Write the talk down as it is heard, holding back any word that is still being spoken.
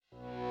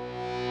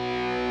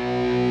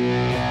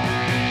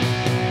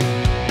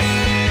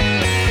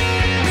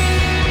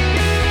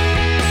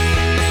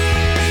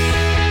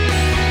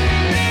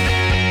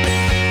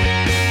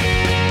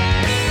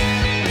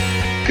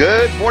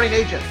Good morning,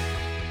 agent.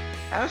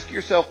 Ask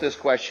yourself this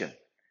question.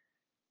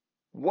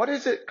 What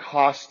is it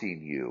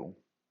costing you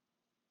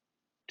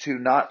to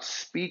not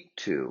speak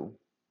to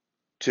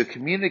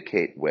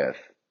communicate with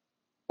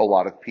a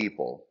lot of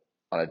people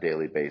on a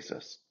daily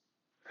basis?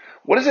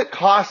 What is it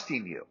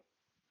costing you?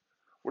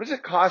 What is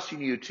it costing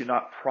you to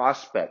not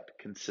prospect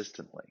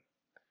consistently?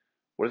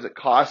 What is it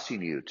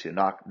costing you to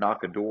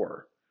knock a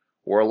door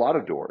or a lot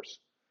of doors?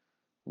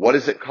 What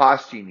is it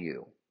costing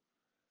you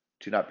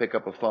to not pick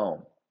up a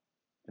phone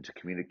and to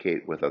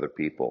communicate with other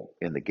people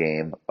in the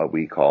game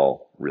we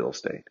call real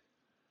estate?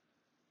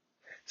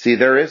 See,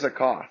 there is a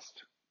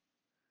cost.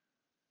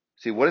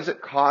 See, what is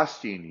it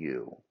costing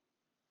you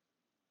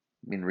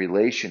in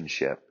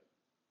relationship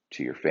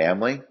to your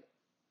family,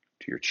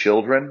 to your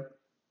children,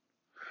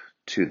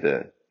 to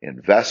the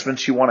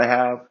investments you want to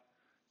have,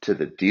 to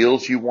the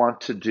deals you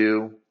want to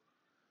do,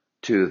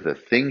 to the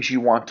things you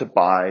want to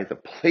buy, the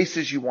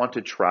places you want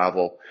to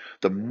travel,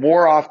 the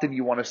more often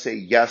you want to say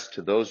yes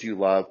to those you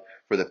love,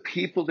 for the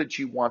people that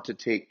you want to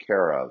take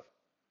care of?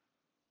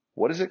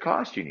 What is it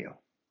costing you?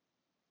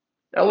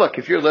 Now look,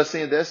 if you're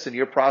listening to this and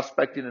you're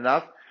prospecting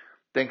enough,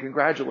 then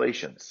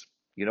congratulations.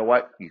 You know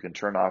what? You can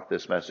turn off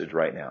this message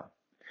right now.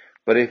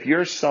 But if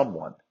you're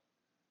someone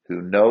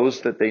who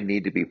knows that they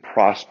need to be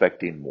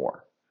prospecting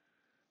more,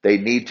 they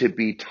need to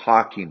be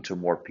talking to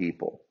more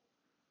people.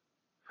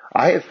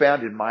 I have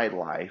found in my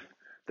life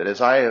that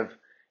as I have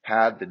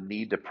had the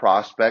need to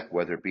prospect,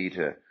 whether it be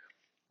to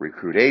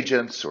recruit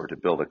agents or to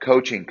build a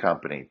coaching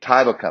company,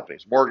 title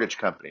companies, mortgage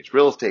companies,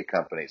 real estate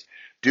companies,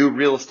 do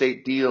real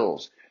estate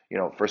deals,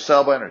 for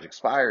sale by owners,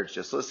 expireds,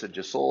 just listed,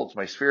 just sold,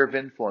 my sphere of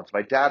influence,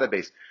 my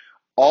database,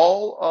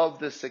 all of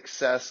the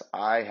success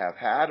I have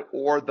had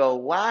or the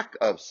lack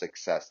of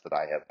success that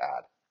I have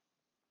had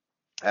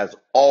has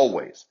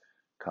always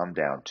come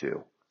down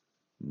to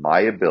my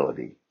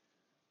ability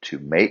to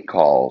make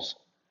calls,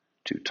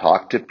 to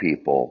talk to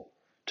people,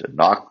 to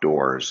knock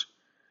doors,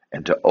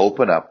 and to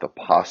open up the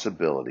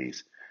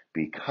possibilities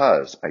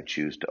because I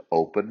choose to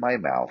open my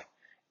mouth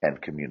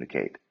and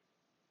communicate.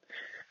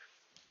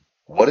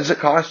 What is it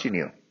costing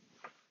you?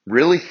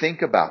 Really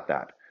think about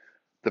that.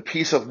 The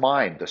peace of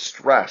mind, the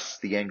stress,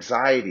 the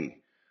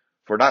anxiety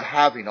for not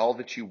having all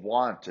that you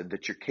want and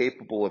that you're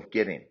capable of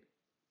getting.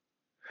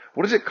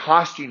 What is it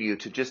costing you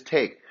to just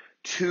take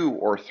 2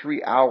 or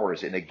 3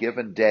 hours in a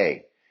given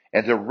day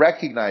and to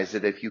recognize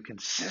that if you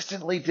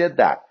consistently did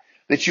that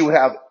you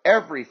have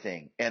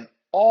everything and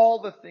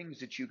all the things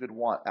that you could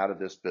want out of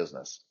this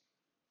business?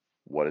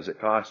 What is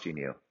it costing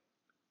you?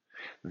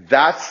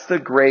 That's the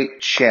great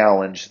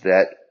challenge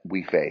that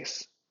we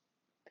face.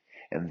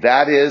 And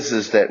that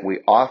is that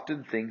we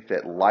often think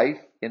that life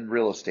in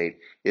real estate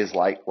is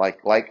like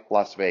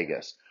Las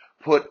Vegas.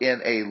 Put in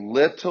a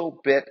little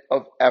bit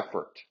of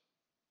effort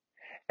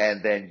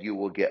and then you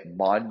will get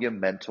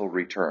monumental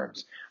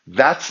returns.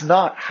 That's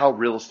not how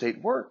real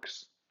estate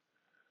works.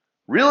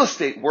 Real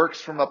estate works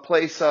from a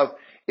place of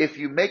if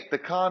you make the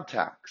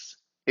contacts,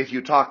 if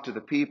you talk to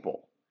the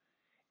people,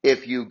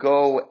 if you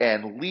go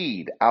and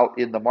lead out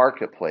in the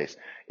marketplace,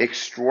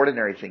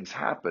 extraordinary things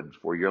happen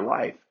for your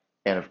life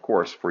and, of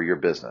course, for your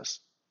business.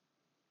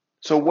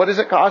 So what is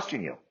it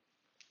costing you?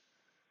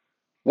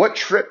 What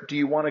trip do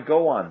you want to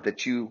go on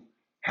that you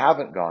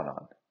haven't gone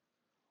on?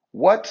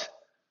 What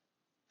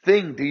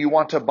thing do you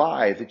want to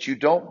buy that you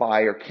don't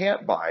buy or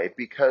can't buy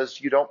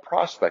because you don't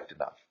prospect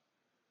enough?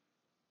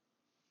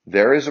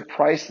 There is a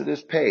price that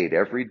is paid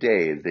every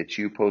day that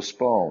you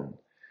postpone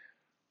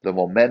the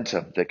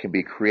momentum that can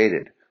be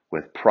created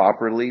with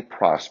properly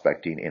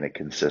prospecting in a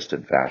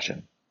consistent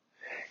fashion.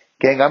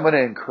 Gang, I'm going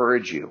to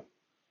encourage you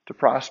to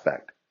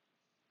prospect,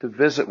 to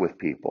visit with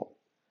people,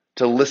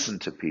 to listen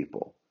to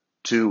people,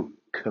 to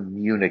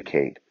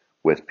communicate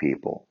with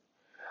people.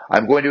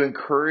 I'm going to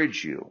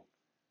encourage you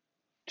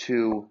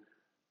to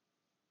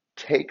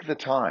take the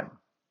time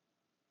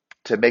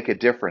to make a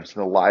difference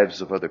in the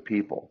lives of other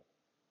people.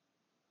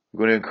 I'm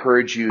going to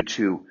encourage you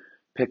to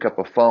pick up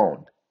a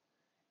phone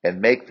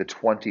and make the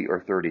 20 or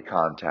 30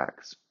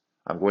 contacts.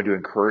 I'm going to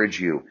encourage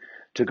you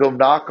to go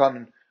knock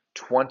on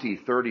 20,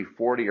 30,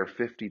 40, or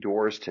 50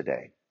 doors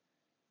today.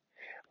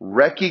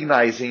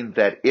 Recognizing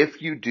that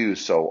if you do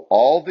so,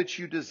 all that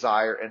you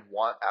desire and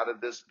want out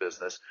of this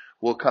business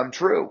will come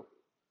true.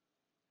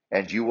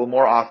 And you will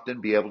more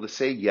often be able to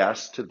say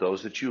yes to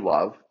those that you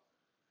love.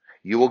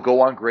 You will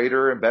go on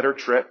greater and better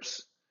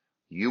trips.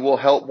 You will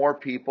help more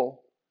people.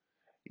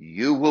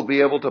 You will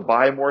be able to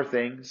buy more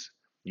things.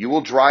 You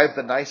will drive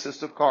the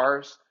nicest of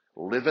cars,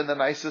 live in the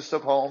nicest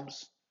of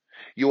homes.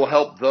 You will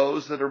help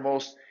those that are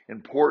most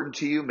important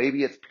to you.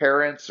 Maybe it's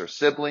parents or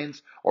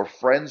siblings or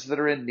friends that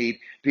are in need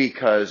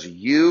because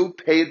you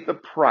paid the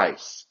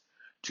price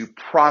to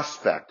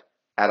prospect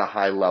at a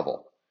high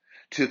level,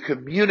 to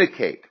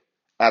communicate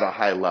at a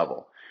high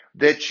level,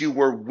 that you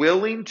were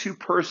willing to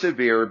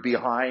persevere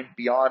beyond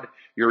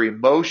your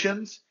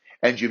emotions,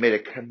 and you made a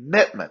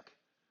commitment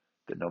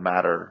that no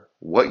matter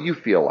what you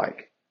feel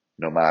like,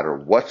 no matter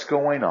what's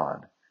going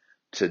on,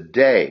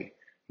 today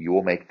you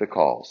will make the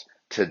calls.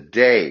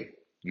 Today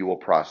you will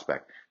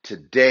prospect.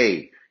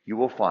 Today you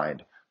will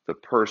find the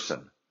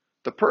person.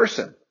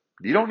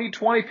 You don't need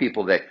 20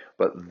 people today,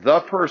 but the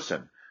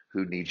person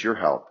who needs your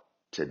help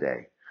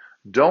today.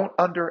 Don't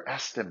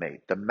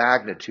underestimate the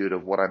magnitude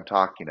of what I'm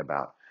talking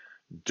about.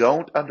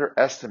 Don't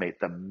underestimate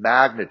the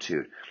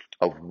magnitude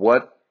of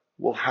what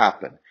will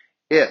happen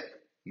if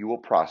you will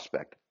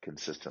prospect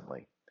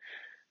consistently.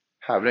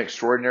 Have an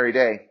extraordinary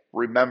day.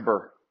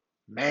 Remember,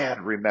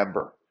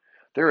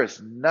 there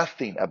is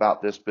nothing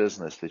about this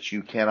business that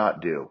you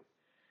cannot do.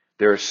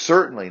 There is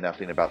certainly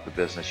nothing about the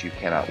business you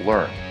cannot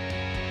learn.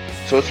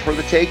 So it's for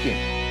the taking.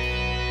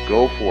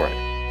 Go for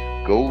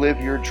it. Go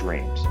live your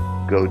dreams.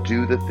 Go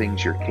do the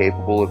things you're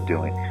capable of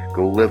doing.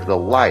 Go live the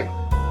life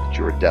that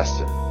you're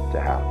destined to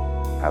have.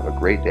 Have a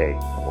great day,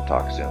 and we'll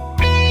talk soon.